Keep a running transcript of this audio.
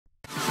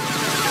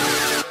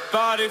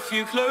But if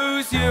you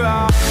close your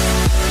eyes.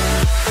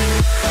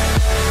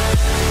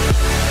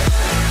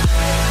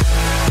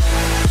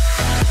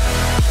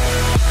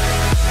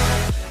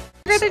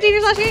 We're the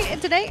Teachers Last Year, and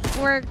today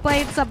we're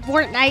playing some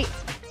Fortnite.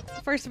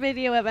 First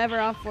video I've ever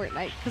on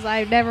Fortnite, because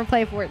I've never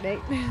played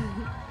Fortnite.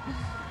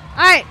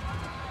 Alright.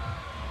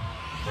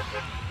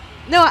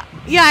 No,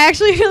 yeah, I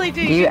actually really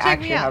do. You should check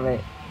me out.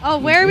 Oh,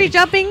 where are we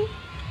jumping?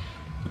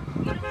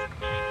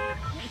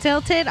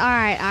 Tilted?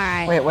 Alright,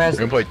 alright. Wait, where's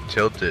We're gonna play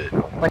Tilted.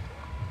 Wait.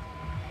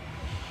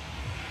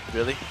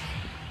 Really?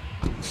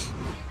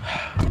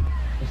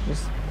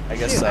 I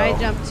guess Shoot, so. I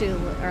jumped too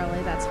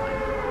early, that's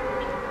fine.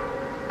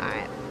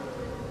 Alright.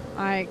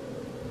 Alright.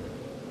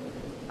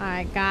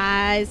 Alright,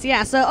 guys.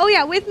 Yeah, so, oh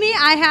yeah, with me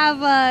I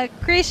have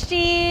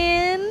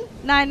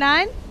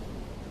Christian99.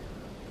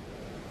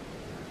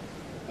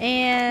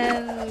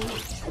 And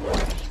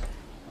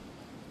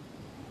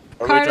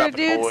Carter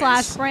Dude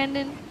 /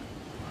 Brandon.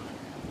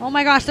 Oh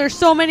my gosh, there's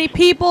so many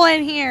people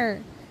in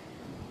here.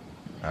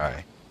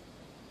 Alright.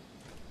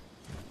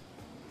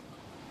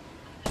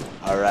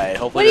 Alright,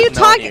 hopefully. What are you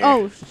talking?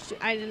 Oh,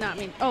 I did not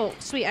mean. Oh,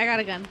 sweet, I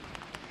got a gun.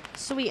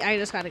 Sweet, I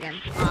just got a gun.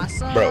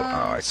 Awesome. Bro,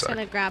 I just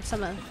gonna grab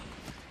some of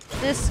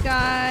this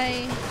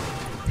guy.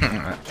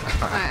 Alright,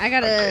 I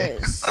got a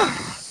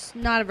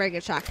not a very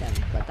good shotgun,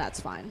 but that's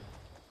fine.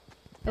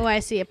 Oh, I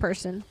see a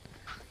person.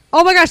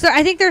 Oh my gosh,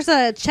 I think there's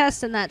a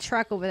chest in that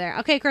truck over there.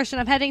 Okay, Christian,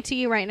 I'm heading to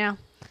you right now.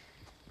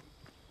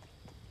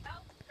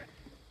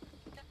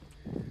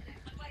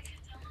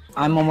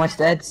 I'm almost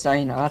dead, so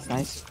you know that's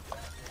nice.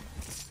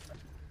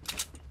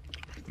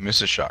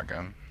 Miss a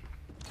shotgun.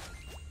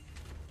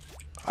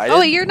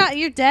 Oh, you're not.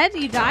 You're dead.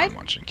 You died. I'm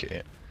watching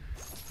Kate.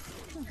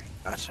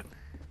 Gotcha.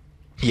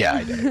 Yeah,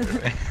 I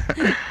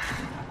died.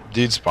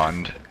 Dude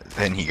spawned,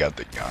 then he got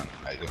the gun.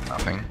 I did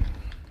nothing.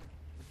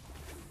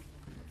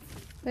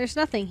 There's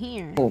nothing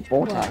here. Oh,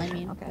 well, I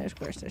mean, okay. Of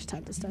course, there's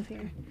tons of stuff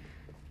here.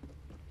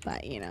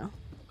 But you know,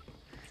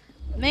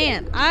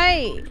 man,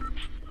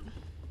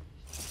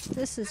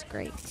 this is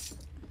great.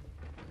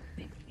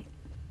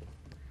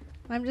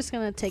 I'm just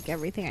gonna take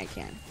everything I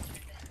can.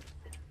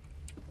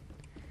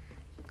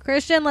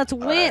 Christian, let's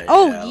win. Right,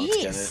 oh, yeah,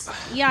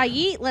 yeet. Yeah,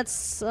 yeet.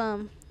 Let's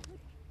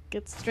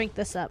drink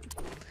this up.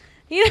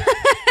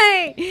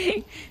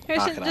 Christian,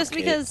 just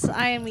because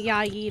I am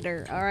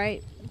yeeter, all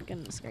right?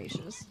 Goodness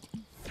gracious.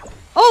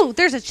 Oh,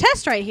 there's a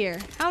chest right here.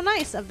 How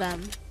nice of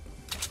them.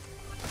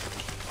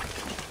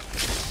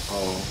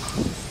 Oh.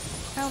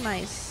 How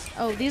nice.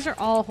 Oh, these are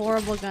all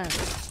horrible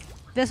guns.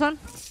 This one?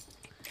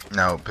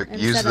 No,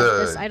 use the.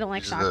 This. I don't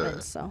like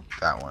shotguns, so.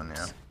 That one,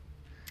 yeah.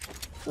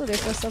 Oh,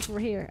 there's no stuff over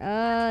here. No,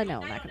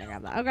 I'm not gonna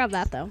grab that. I'll grab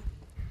that though.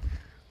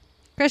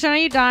 Christian, are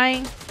you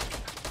dying?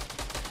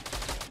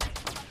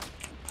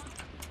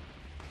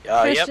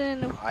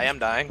 Christian. Yep, I am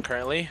dying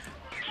currently.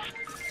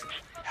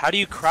 How do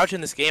you crouch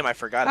in this game? I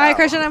forgot. All right,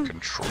 Christian, I'm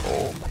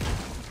control.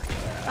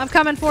 I'm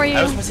coming for you.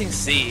 I was missing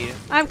C.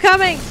 I'm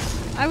coming.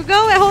 I'm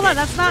going. Hold on,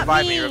 that's not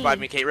me. Revive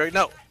me, Kate.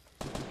 No.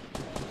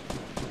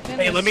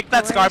 Goodness Hey, let me get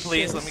that scar,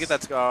 please. Let me get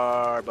that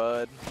scar,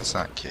 bud. That's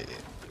not Kate.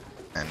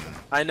 And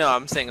I know.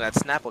 I'm saying that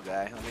Snapple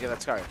guy. Let me get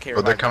that scar. Okay,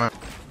 oh, they're coming.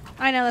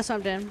 I know that's what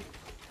I'm doing.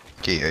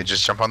 Okay,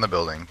 just jump on the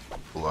building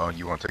below.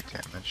 You won't take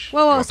damage.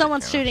 Whoa,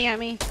 someone's shooting at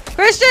me.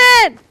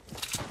 Christian!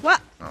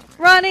 What? Oh.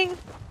 Running.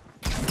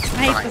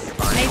 I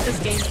hate this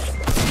game.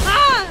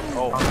 Ah!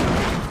 Oh.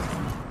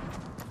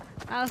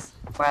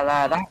 Well,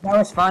 that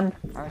was fun.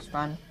 That was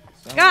fun.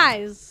 So.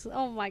 Guys,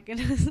 oh my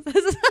goodness.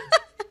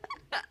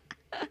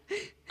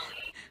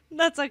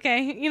 That's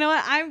okay. You know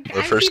what?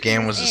 The first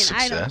game was a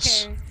I don't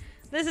success. care.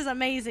 This is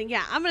amazing.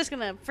 Yeah, I'm just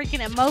gonna freaking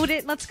emote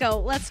it. Let's go.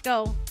 Let's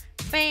go.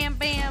 Bam,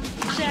 bam,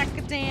 jack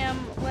a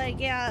damn. Like,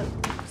 yeah,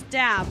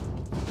 stab.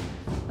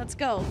 Let's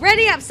go.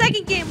 Ready up.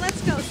 Second game.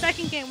 Let's go.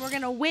 Second game. We're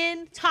gonna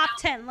win. Top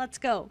 10. Let's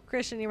go.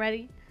 Christian, you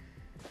ready?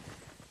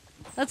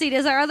 Let's see.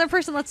 Does our other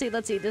person? Let's see.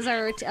 Let's see. Does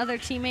our other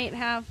teammate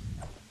have?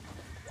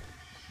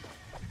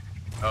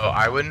 Oh,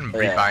 I wouldn't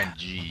rebind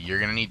G. You're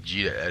gonna need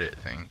G to edit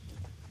thing.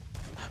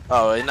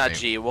 Oh, not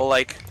G. We'll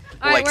like.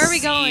 Alright, where are we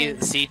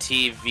going? C,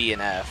 T, V,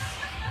 and F.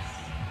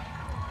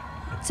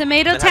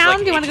 Tomato Town?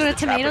 Do you want to go to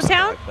Tomato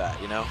Town? Like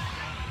that, you know?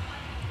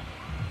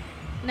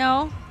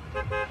 No.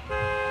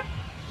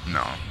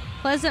 No.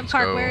 Pleasant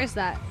Park. Where is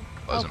that?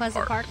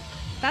 Pleasant Park.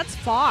 That's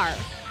far.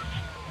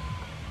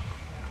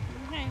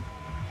 Okay.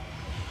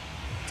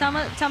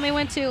 Tell me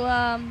when to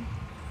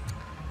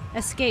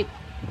escape.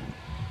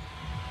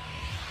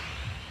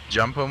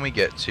 Jump when we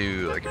get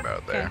to like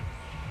about there. Okay.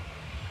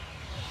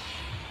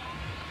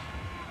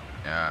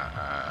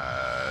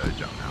 Yeah,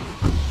 jump now.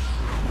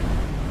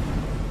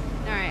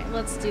 Alright,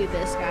 let's do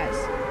this, guys.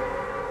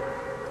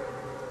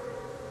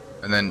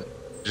 And then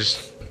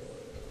just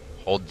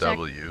hold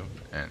W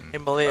and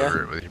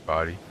cover it with your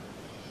body.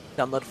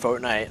 Download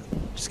Fortnite.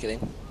 Just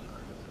kidding.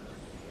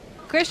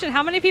 Christian,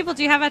 how many people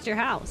do you have at your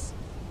house?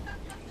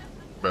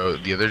 Bro,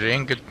 the other day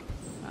ain't good.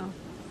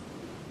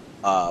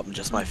 Oh.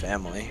 Just my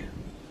family.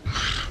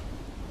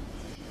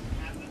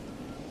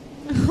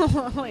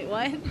 Wait,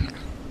 what?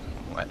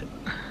 What?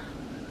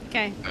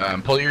 Okay.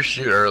 Pull your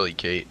chute early,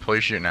 Kate. Pull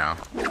your chute now.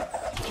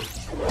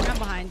 I'm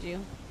behind you.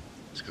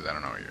 It's because I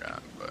don't know where you're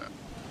at, but.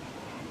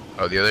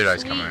 Oh, the other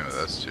guy's coming in Sweet. with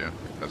us too.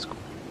 That's cool.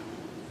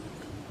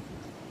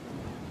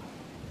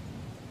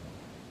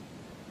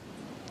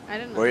 I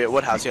didn't know. Where?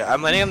 What house? Yeah,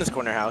 I'm landing on this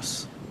corner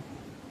house.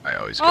 I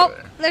always go Oh,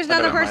 there. there's Oh,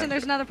 another never person. mind.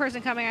 There's another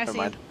person coming. I Never see.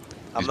 mind.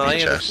 I'm He's landing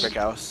in being this chest. brick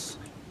house.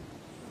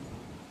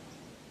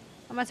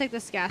 I'm gonna take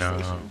this gas No.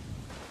 station.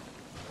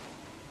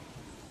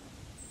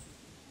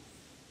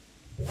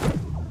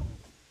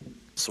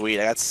 Sweet.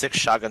 I got 6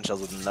 shotgun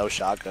shells with no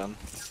shotgun.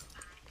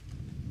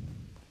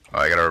 Oh,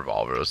 I got a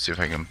revolver. Let's see if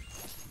I can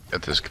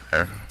get this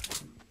guy.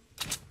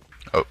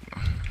 Oh.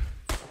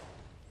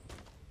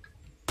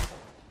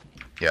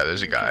 Yeah,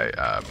 there's a guy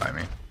by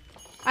me.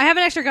 I have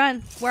an extra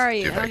gun. Where are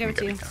you? See if I'll I give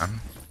can it to get you. a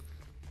gun.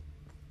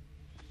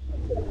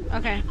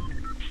 Okay.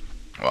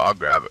 Well, I'll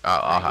grab it.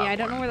 I'll have Yeah, I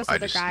don't know one. where this I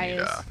other just guy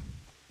need, is.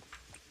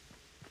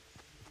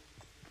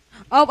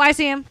 Oh, I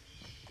see him.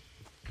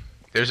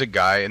 There's a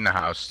guy in the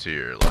house to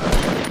your left.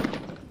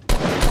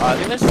 I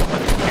think there's someone here.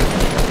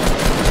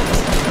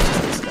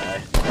 This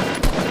guy.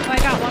 Oh, I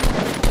got one.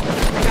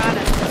 I got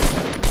him.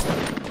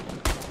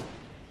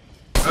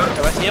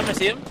 Oh, I see him. I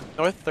see him.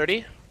 North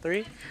 30.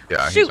 3.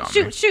 Yeah, he's Shoot, on me.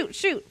 shoot, shoot,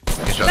 shoot.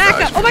 He's on Back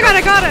the up. Oh my god,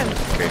 I got him.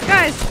 Okay.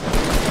 Guys.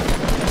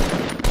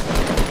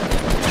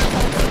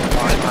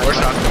 More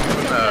shots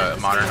from the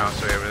modern house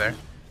way over there.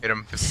 Hit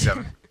him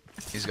 57.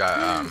 He's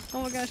got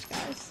Oh my gosh,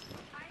 guys.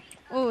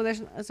 Oh,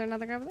 is there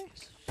another guy over there?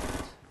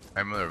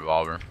 I'm with a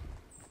revolver.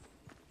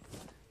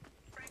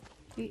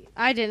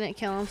 I didn't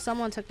kill him.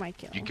 Someone took my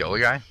kill. You kill the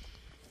guy?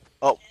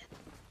 Oh.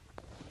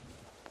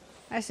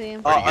 I see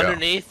him. Where'd he go?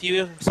 Underneath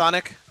you,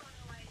 Sonic.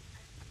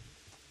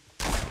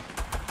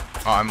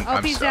 Oh, I'm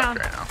he's stuck down.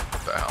 right now.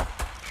 What the hell?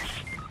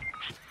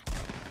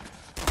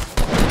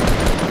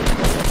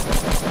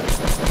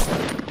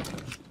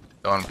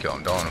 Don't let him kill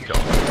him. Don't let him kill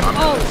him.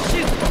 Oh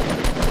shoot.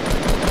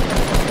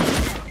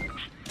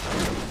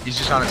 He's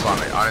just on his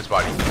body. On his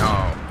body.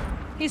 No.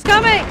 He's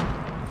coming.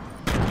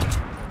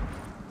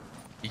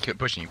 He kept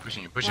pushing you,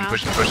 pushing you, Wow.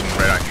 pushing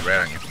right on you,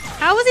 right on you.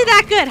 How is he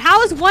that good?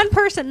 How is one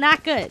person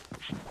that good?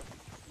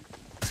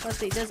 Let's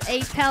see. Does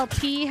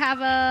APEL-P have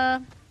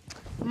a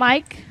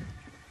mic?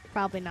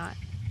 Probably not.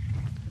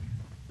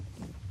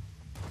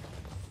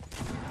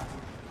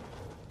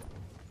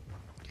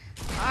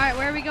 Alright,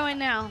 where are we going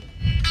now?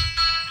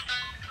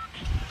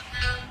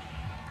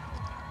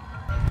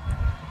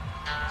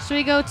 Should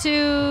we go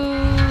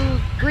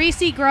to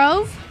Greasy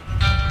Grove?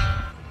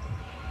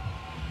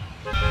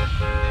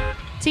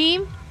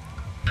 Team?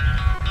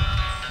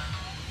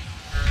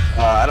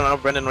 I don't know,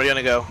 Brendan. Where are you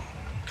gonna go?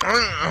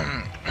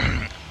 I'm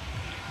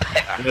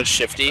gonna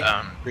shifty.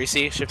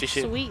 Greasy. Shifty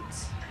shoot. Sweet.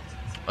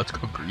 Let's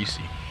go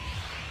greasy.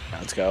 Yeah,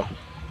 let's go.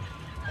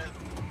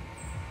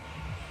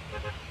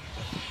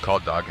 Call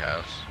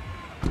Doghouse.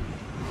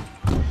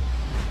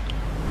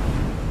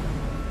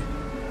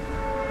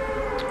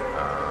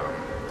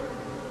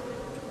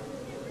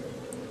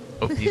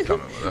 Oh, he's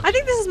coming with us. I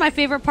think this is my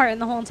favorite part in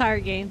the whole entire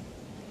game.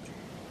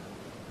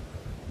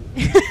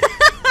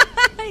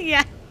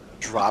 Yeah.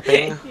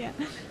 Dropping. Yeah.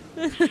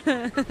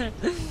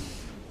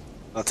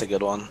 That's a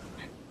good one.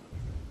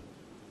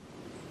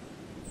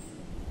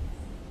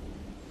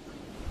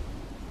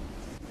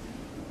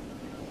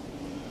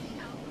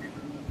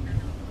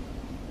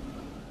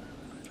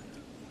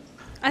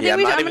 I Yeah, think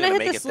I'm not I'm even gonna gonna hit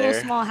make this it little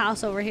there. small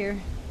house over here.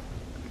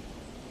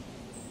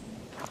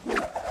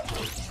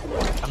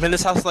 I'm in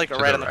this house like To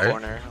right the on the right?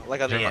 corner,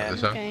 like on the Turn on end.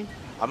 this side. Okay.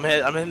 I'm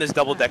hitting this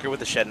double decker with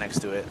the shed next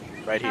to it,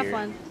 right Have here.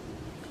 fun.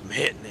 I'm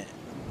hitting it.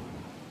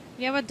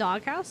 You have a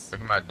doghouse?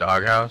 Look at my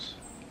doghouse.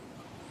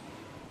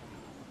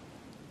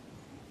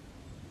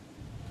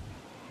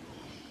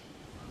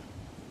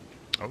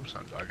 Oh, it's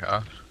not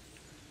doghouse.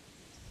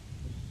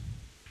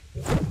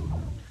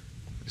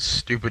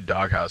 Stupid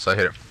doghouse. I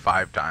hit it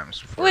 5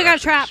 times. before Oh, I it got a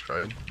actually trap.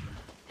 destroyed.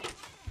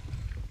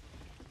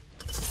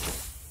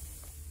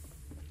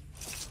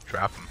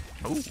 Trap him.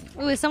 Ooh.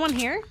 Ooh, is someone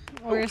here?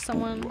 Or is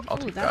someone... Ooh, I'll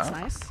Ooh, take that's that.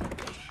 nice.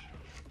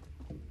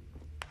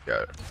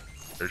 Yeah.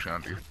 There's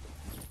gonna be.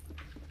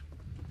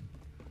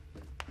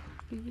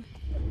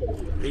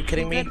 Are you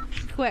kidding me?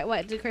 Wait,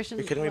 what? Did Christian...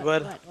 You kidding me,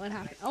 what, bud? What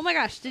happened? Oh my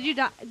gosh, did you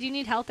die? Do you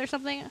need health or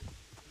something?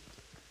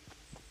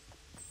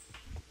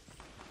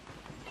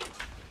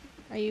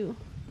 Are you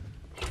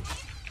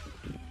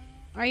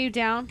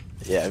down?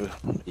 Yeah.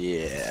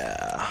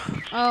 Yeah.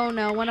 Oh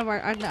no, one of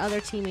our other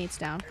teammates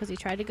down because he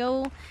tried to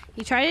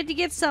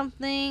get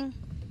something.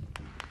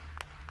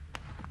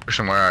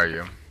 Christian, where are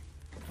you?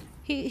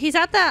 He's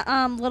at that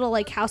little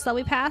like house that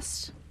we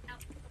passed.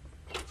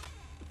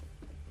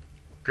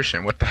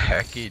 Christian, what the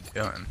heck are you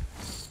doing?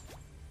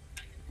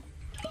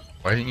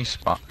 Why didn't you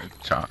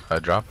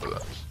drop with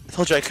us? I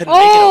told you I couldn't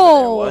make it over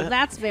Oh, there. What?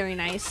 that's very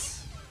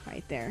nice,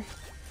 right there.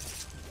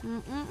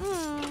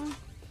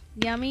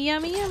 Yummy,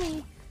 yummy,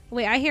 yummy.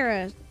 Wait, I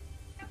hear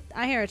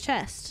a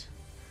chest.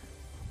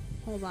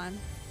 Hold on.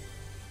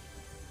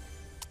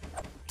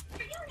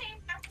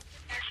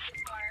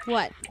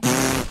 What?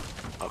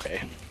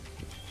 Okay.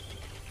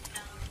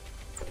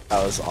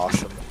 That was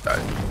awesome.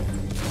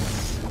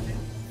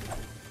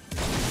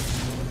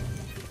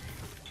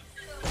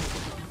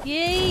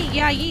 Yay!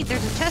 Yeah, yay!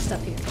 There's a chest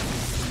up here.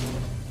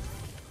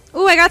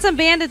 Ooh, I got some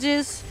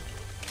bandages.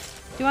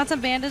 Do you want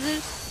some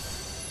bandages?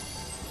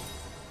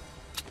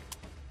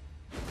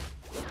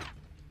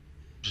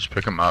 Just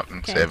pick them up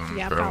and save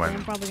them for when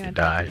I'm probably gonna you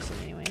die. die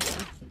anyway.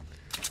 So.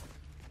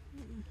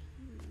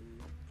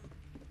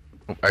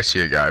 Oh, I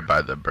see a guy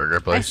by the burger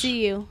place. I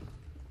see you.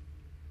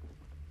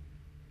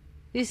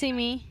 Do you see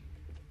me?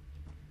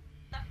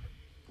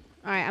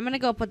 All right, I'm gonna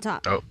go up on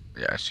top. Oh,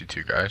 yeah, I see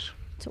two guys.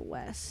 To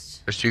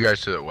west. There's two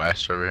guys to the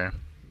west over here.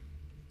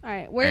 All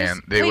right, where's?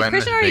 And they wait, went in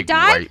Christian this already big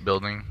died? white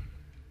building.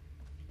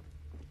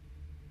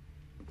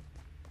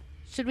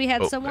 Should we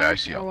head Oh, somewhere? yeah, I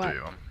see or all what? three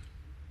of them.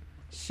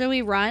 Should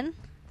we run?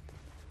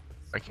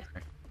 Okay.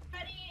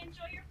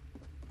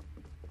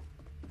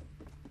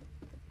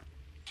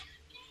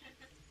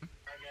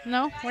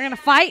 No, we're gonna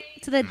fight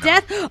to the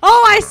death.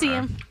 Oh, I see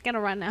him. Gonna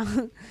run now.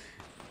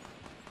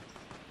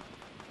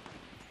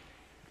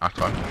 Knocked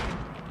one.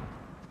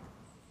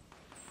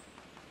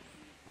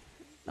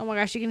 Oh my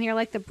gosh, you can hear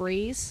like the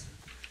breeze.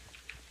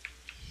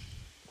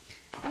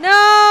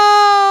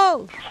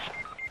 No!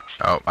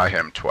 Oh, I hit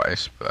him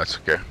twice, but that's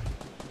okay.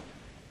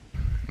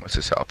 What's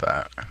his health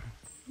at?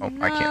 Oh,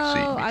 No. I can't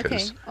see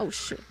because Okay. Oh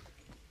shoot.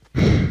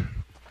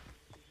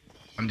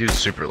 I'm dude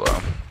super low.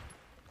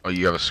 Oh,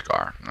 you have a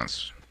scar.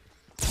 That's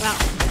Wow.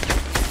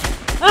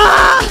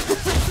 Ah!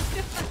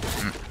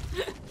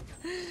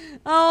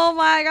 Oh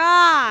my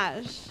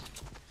gosh.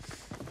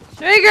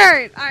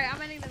 Triggered. All right,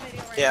 I'm ending the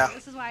video right now.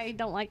 This is why I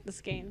don't like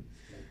this game.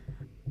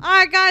 All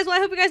right, guys. Well, I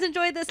hope you guys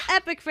enjoyed this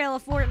epic fail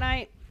of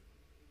Fortnite.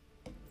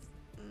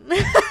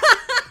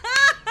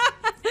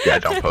 yeah.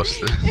 Don't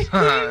post this.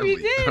 If you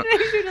did,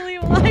 make sure to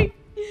leave a like.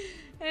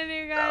 And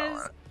you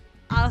guys,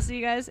 I'll see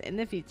you guys in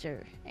the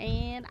future.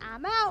 And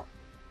I'm out.